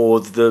One or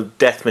the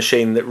death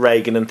machine that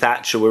Reagan and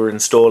Thatcher were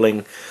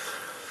installing,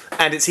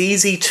 and it's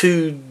easy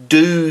to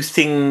do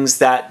things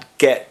that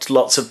get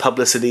lots of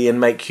publicity and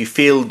make you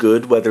feel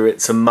good, whether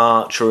it's a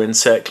march or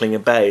encircling a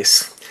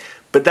base.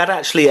 But that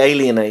actually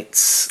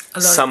alienates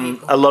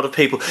a lot of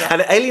people. Yeah.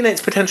 And it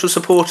alienates potential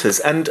supporters.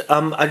 And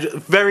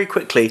very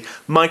quickly,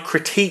 my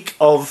critique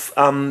of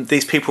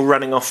these people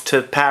running off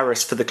to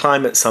Paris for the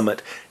climate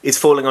summit is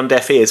falling on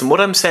deaf ears. And what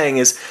I'm saying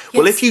is,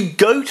 well, if you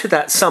go to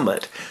that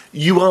summit,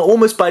 you are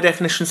almost by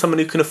definition someone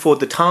who can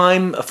afford the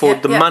time,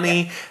 afford the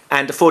money,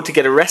 and afford to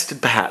get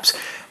arrested perhaps.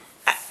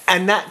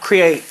 And that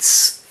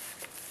creates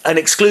an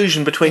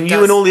exclusion between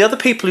you and all the other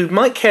people who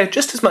might care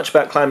just as much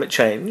about climate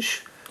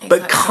change...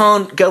 but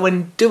can't go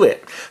and do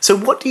it. So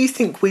what do you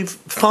think we've...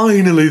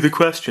 Finally, the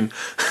question.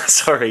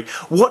 Sorry.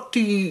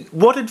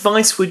 What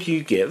advice would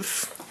you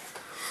give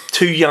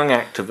to young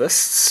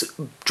activists,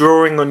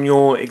 drawing on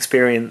your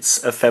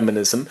experience of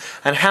feminism,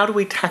 and how do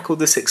we tackle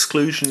this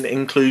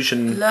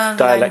exclusion-inclusion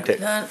dialectic?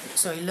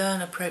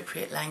 Learn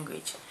appropriate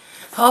language.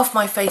 Half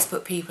my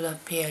Facebook people are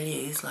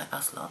PLUs, like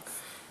us lot,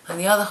 and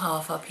the other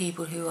half are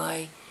people who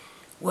I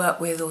work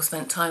with or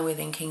spent time with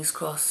in King's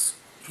Cross,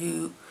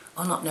 who...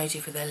 are not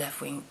noted for their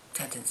left-wing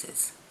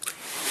tendencies.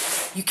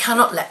 You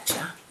cannot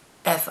lecture,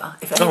 ever.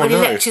 If anybody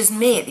lectures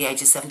me at the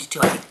age of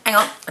 72, I think, hang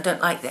on, I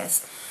don't like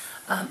this.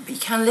 But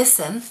you can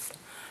listen,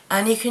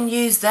 and you can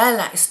use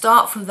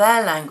start from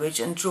their language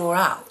and draw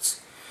out.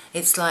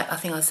 It's like, I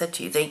think I said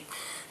to you,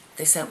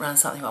 they sent round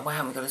something like, why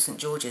haven't we got a St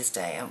George's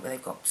Day? And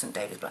they've got St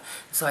David's.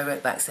 So I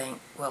wrote back saying,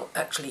 well,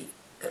 actually,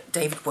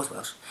 David was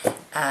Welsh,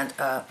 and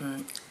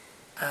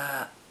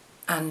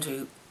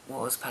Andrew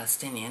was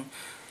Palestinian,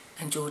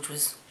 and George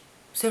was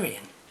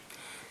Syrian.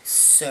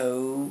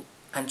 So,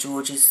 and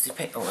George is,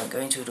 I won't go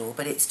into it all,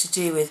 but it's to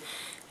do with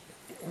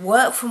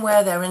work from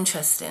where they're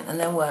interested in and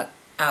then work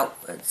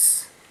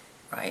outwards,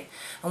 right?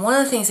 And one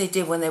of the things they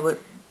did when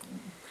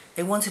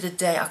they wanted a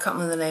day, I can't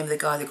remember the name of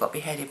the guy that got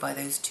beheaded by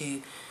those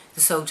two,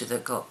 the soldier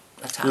that got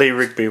attacked. Lee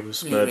Rigby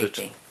was murdered.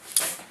 Rigby.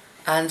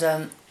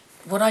 And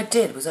what I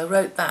did was I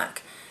wrote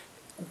back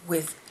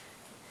with,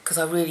 because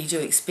I really do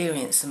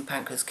experience St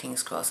Pancras,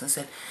 King's Cross, and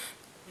said,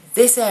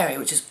 this area,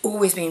 which has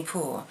always been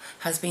poor,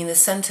 has been the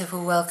centre for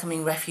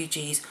welcoming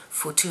refugees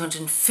for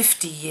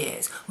 250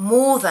 years.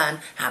 More than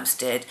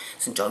Hampstead,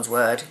 St John's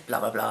Word,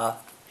 blah, blah, blah,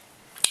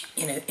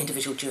 you know,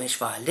 individual Jewish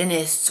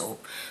violinists or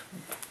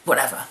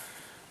whatever.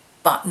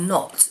 But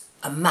not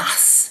a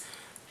mass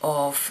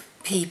of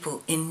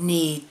people in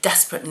need,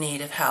 desperate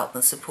need of help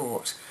and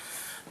support.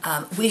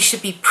 We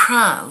should be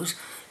proud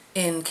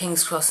in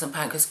King's Cross and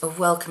Pancras of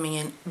welcoming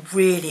in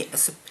really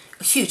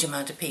a huge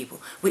amount of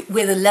people.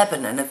 We're the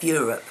Lebanon of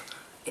Europe.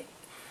 I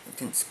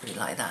didn't put it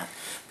like that.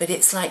 But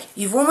it's like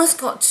you've almost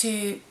got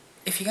to,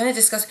 if you're going to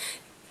discuss,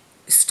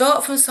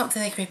 start from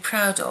something they can be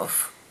proud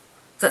of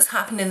that's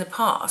happened in the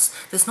past,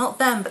 that's not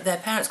them but their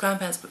parents,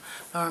 grandparents,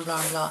 blah and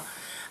blah and blah.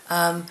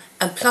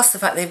 And plus the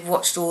fact they've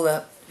watched all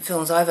the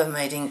films I've ever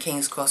made in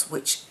King's Cross,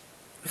 which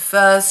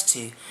refers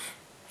to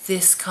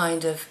this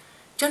kind of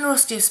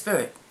generosity of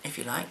spirit, if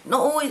you like.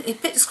 Not always, a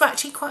bit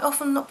scratchy, quite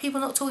often, not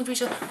people not talking to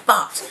each other,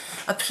 but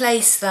a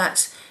place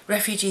that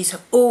refugees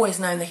have always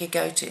known they could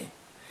go to,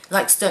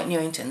 like Stoke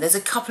Newington. There's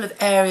a couple of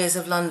areas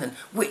of London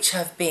which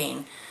have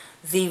been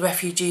the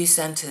refugee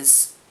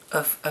centres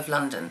of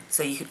London,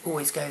 so you could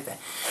always go there.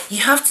 You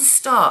have to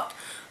start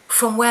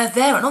from where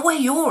they're at, not where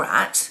you're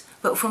at,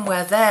 but from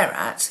where they're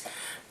at.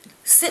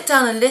 Sit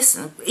down and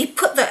listen. He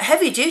put that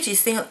heavy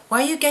duties thing,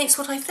 why are you against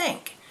what I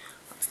think?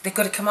 They've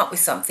got to come up with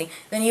something.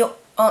 Then you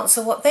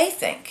answer what they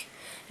think.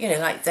 You know,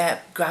 like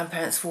their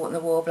grandparents fought in the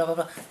war, blah, blah,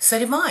 blah. So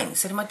did mine,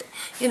 so did my,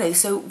 you know,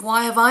 so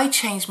why have I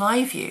changed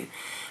my view?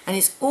 And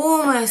it's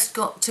almost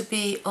got to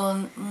be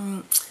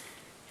on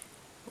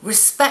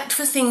respect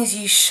for things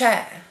you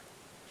share.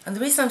 And the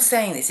reason I'm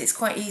saying this, it's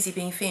quite easy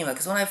being female,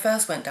 because when I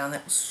first went down there,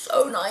 it was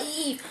so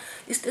naive.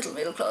 This little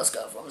middle class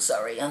girl from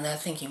Surrey, and they're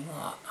thinking,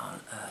 what on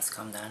earth's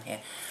come down here?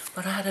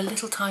 But I had a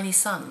little tiny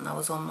son, and I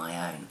was on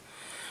my own.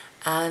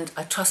 And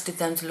I trusted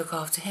them to look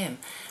after him.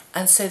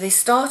 And so they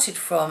started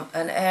from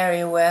an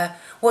area where,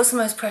 what's the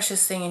most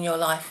precious thing in your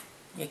life?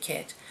 Your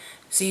kid.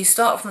 So you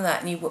start from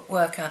that and you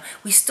work out.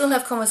 We still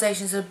have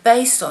conversations that are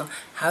based on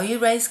how you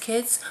raise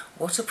kids,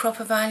 what are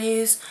proper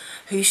values,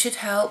 who should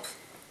help,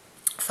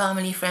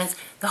 family, friends.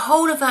 The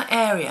whole of that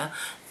area,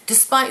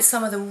 despite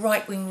some of the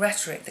right-wing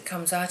rhetoric that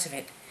comes out of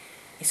it,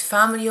 is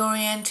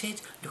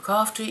family-oriented, look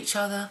after each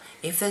other.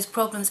 If there's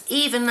problems,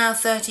 even now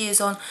 30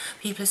 years on,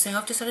 people are saying,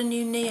 I've just had a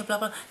new knee, blah,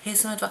 blah,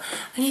 here's some advice.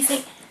 And you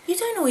think, you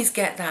don't always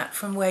get that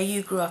from where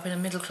you grew up in a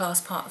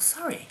middle-class part of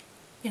Surrey.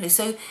 You know,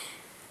 so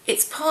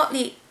it's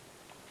partly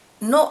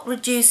not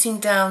reducing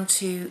down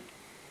to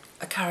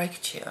a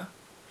caricature,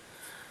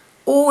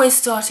 always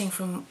starting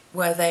from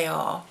where they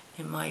are,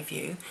 in my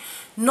view,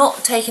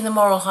 not taking the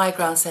moral high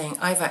ground saying,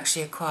 I've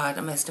actually acquired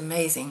a most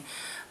amazing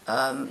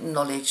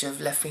knowledge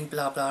of left-wing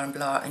blah blah and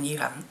blah, and you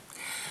haven't,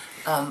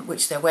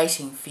 which they're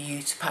waiting for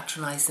you to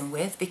patronise them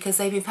with, because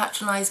they've been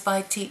patronised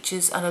by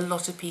teachers and a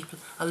lot of people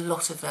a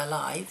lot of their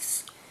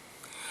lives.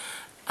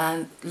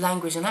 And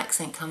language and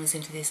accent comes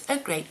into this a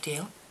great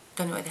deal.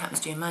 Don't know what happens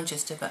to you in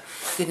Manchester, but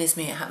goodness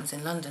me, it happens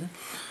in London.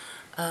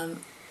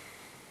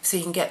 So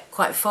you can get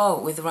quite far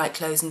with the right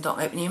clothes and not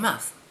open your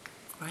mouth,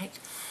 right?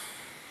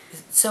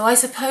 So I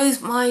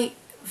suppose my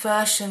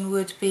version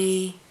would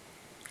be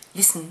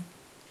listen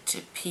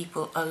to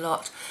people a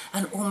lot,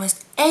 and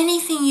almost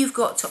anything you've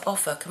got to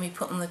offer can be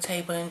put on the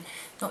table and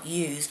not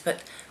used,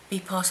 but be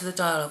part of the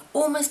dialogue.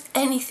 Almost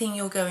anything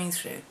you're going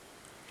through.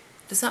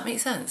 Does that make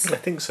sense? I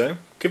think so.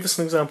 Give us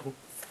an example.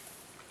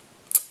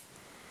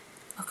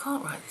 I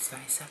can't right this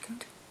very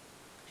second.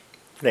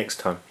 Next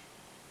time.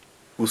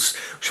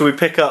 Shall we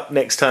pick up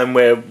next time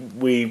where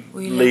we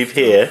leave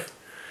here?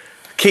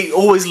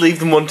 Always leave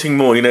them wanting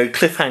more, you know,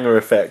 cliffhanger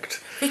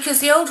effect. Because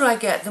the older I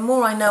get, the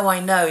more I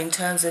know in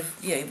terms of,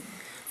 you know,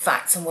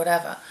 facts and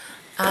whatever.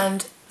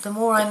 And the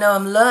more I know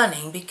I'm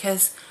learning,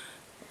 because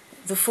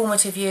the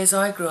formative years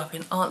I grew up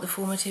in aren't the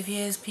formative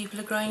years people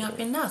are growing up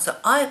in now. So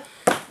I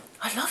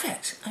love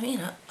it. I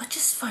mean, I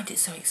just find it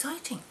so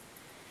exciting.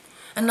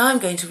 And now I'm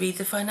going to read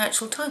the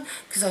Financial Times,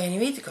 because I only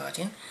read The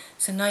Guardian.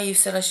 So now you've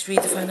said I should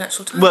read the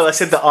Financial Times. Well, I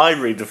said that I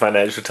read the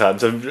Financial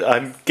Times.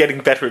 I'm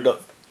getting better at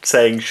not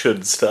saying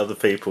shoulds to other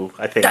people,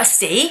 I think.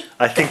 See?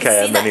 I think I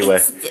am anyway.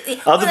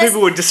 Other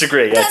people would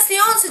disagree. That's the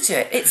answer to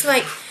it. It's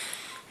like,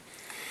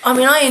 I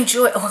mean, I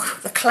enjoy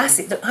the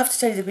classic. I have to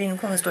tell you the Greenham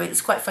Common story.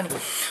 It's quite funny.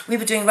 We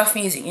were doing rough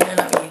music. You know,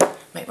 like when you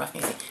make rough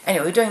music.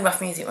 Anyway, we were doing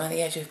rough music around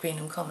the edge of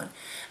Greenham Common,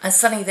 and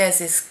suddenly there's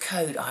this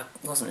code. I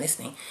wasn't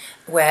listening,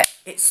 where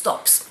it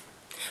stops,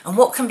 and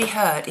what can be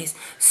heard is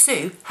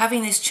Sue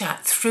having this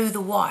chat through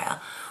the wire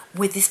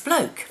with this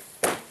bloke,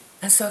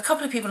 and so a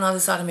couple of people on the other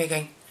side of me are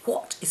going,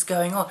 "What is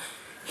going on?"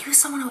 He was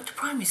someone I went to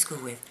primary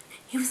school with.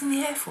 He was in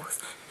the Air Force.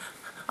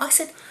 I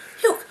said,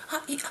 "Look,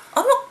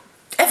 I'm not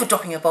ever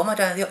dropping a bomb. I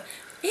don't know.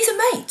 He's a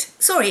mate.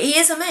 Sorry, he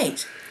is a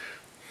mate.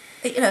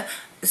 You know,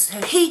 so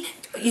he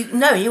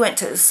went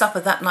to supper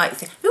that night.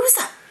 Who was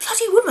that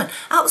bloody woman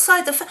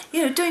outside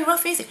doing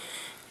rough music?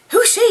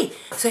 Who's she?"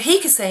 So he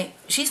could say,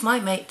 "She's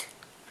my mate,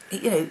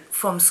 you know,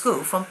 from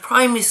school, from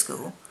primary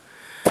school,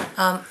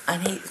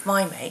 and he's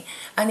my mate."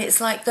 And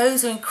it's like,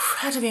 those are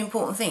incredibly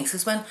important things,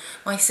 because when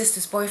my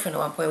sister's boyfriend at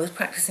one point was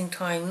practicing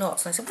tying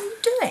knots, and I said, "What are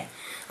you doing?"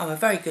 I'm a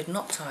very good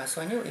knot tier,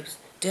 so I knew what he was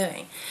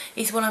doing.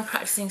 He said, "Well, I'm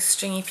practicing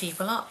stringing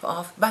people up,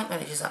 bank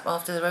managers up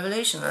after the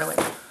revolution." And I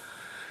went,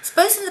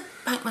 "Supposing the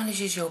bank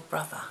manager's your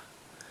brother?"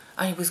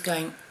 And he was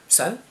going,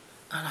 "So?"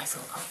 And I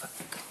thought, oh,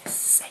 for goodness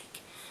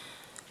sake.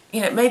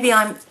 you know, maybe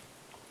I'm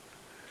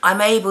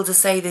able to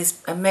say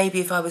this, and maybe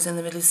if I was in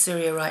the middle of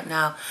Syria right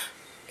now,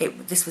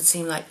 this would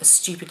seem like a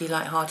stupidly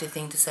light-hearted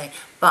thing to say,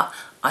 but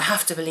I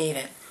have to believe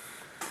it.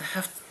 I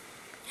have to.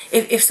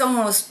 If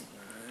someone was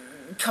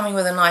coming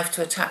with a knife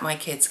to attack my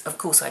kids, of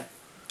course I'd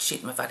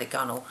shoot them if I had a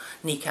gun or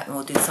kneecap them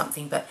or do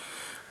something, but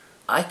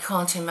I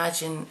can't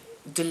imagine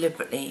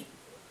deliberately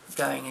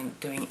going and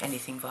doing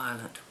anything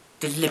violent.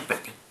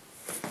 Deliberately.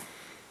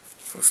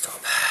 Full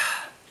stop.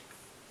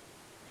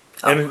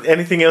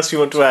 Anything else you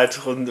want to add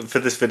for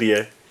this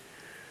video?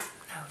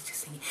 I was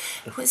just thinking,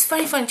 well, it's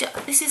very funny,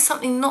 this is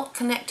something not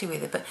connected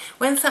with it, but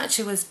when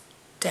Thatcher was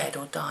dead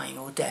or dying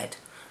or dead,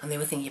 and they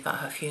were thinking about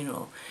her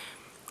funeral,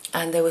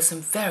 and there were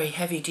some very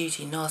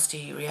heavy-duty,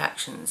 nasty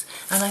reactions,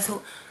 and I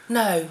thought,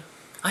 no,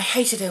 I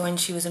hated her when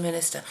she was a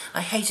minister.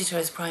 I hated her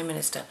as Prime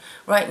Minister.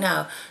 Right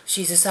now,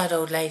 she's a sad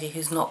old lady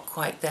who's not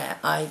quite there.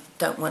 I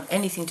don't want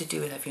anything to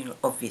do with her funeral,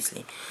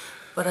 obviously,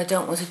 but I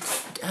don't want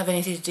to have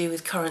anything to do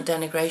with current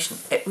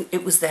denigration.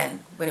 It was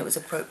then, when it was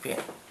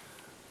appropriate,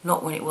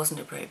 not when it wasn't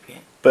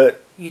appropriate.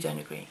 But you don't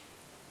agree?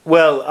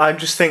 Well, I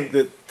just think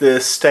that the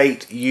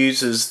state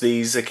uses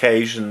these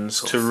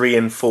occasions to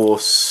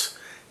reinforce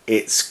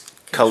its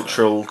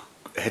cultural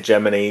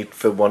hegemony,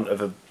 for want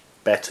of a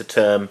better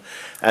term,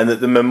 and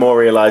that the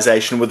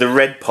memorialisation with the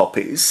red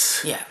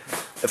poppies,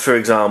 for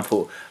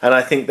example, and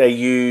I think they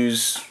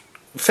use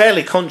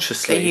fairly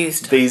consciously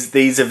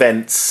these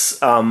events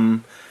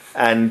and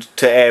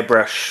to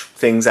airbrush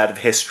things out of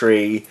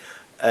history,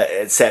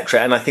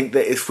 etc. And I think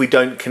that if we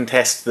don't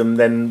contest them,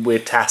 then we're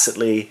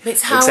tacitly but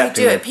it's how we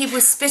do it. People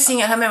were spitting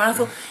at her memory, and I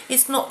thought,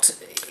 it's not...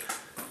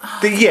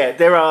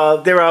 there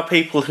are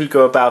people who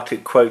go about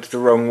it, quote, the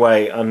wrong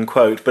way,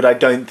 unquote, but I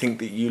don't think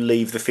that you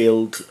leave the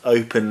field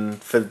open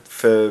for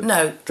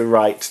the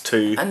right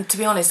to... And to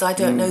be honest, I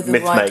don't know the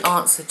right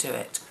answer to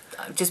it.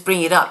 I'm just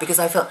bringing it up because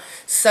I felt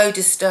so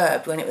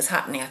disturbed when it was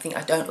happening. I think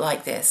I don't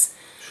like this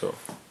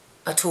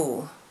at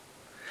all.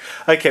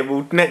 Okay,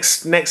 well,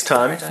 next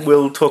time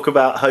we'll talk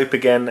about hope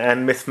again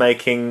and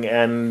myth-making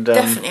and...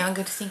 Definitely, I'm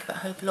going to think about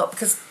hope a lot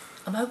because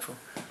I'm hopeful.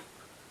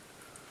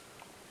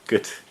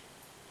 Good.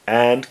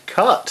 And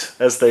cut,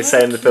 as they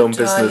say in the film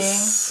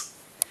business.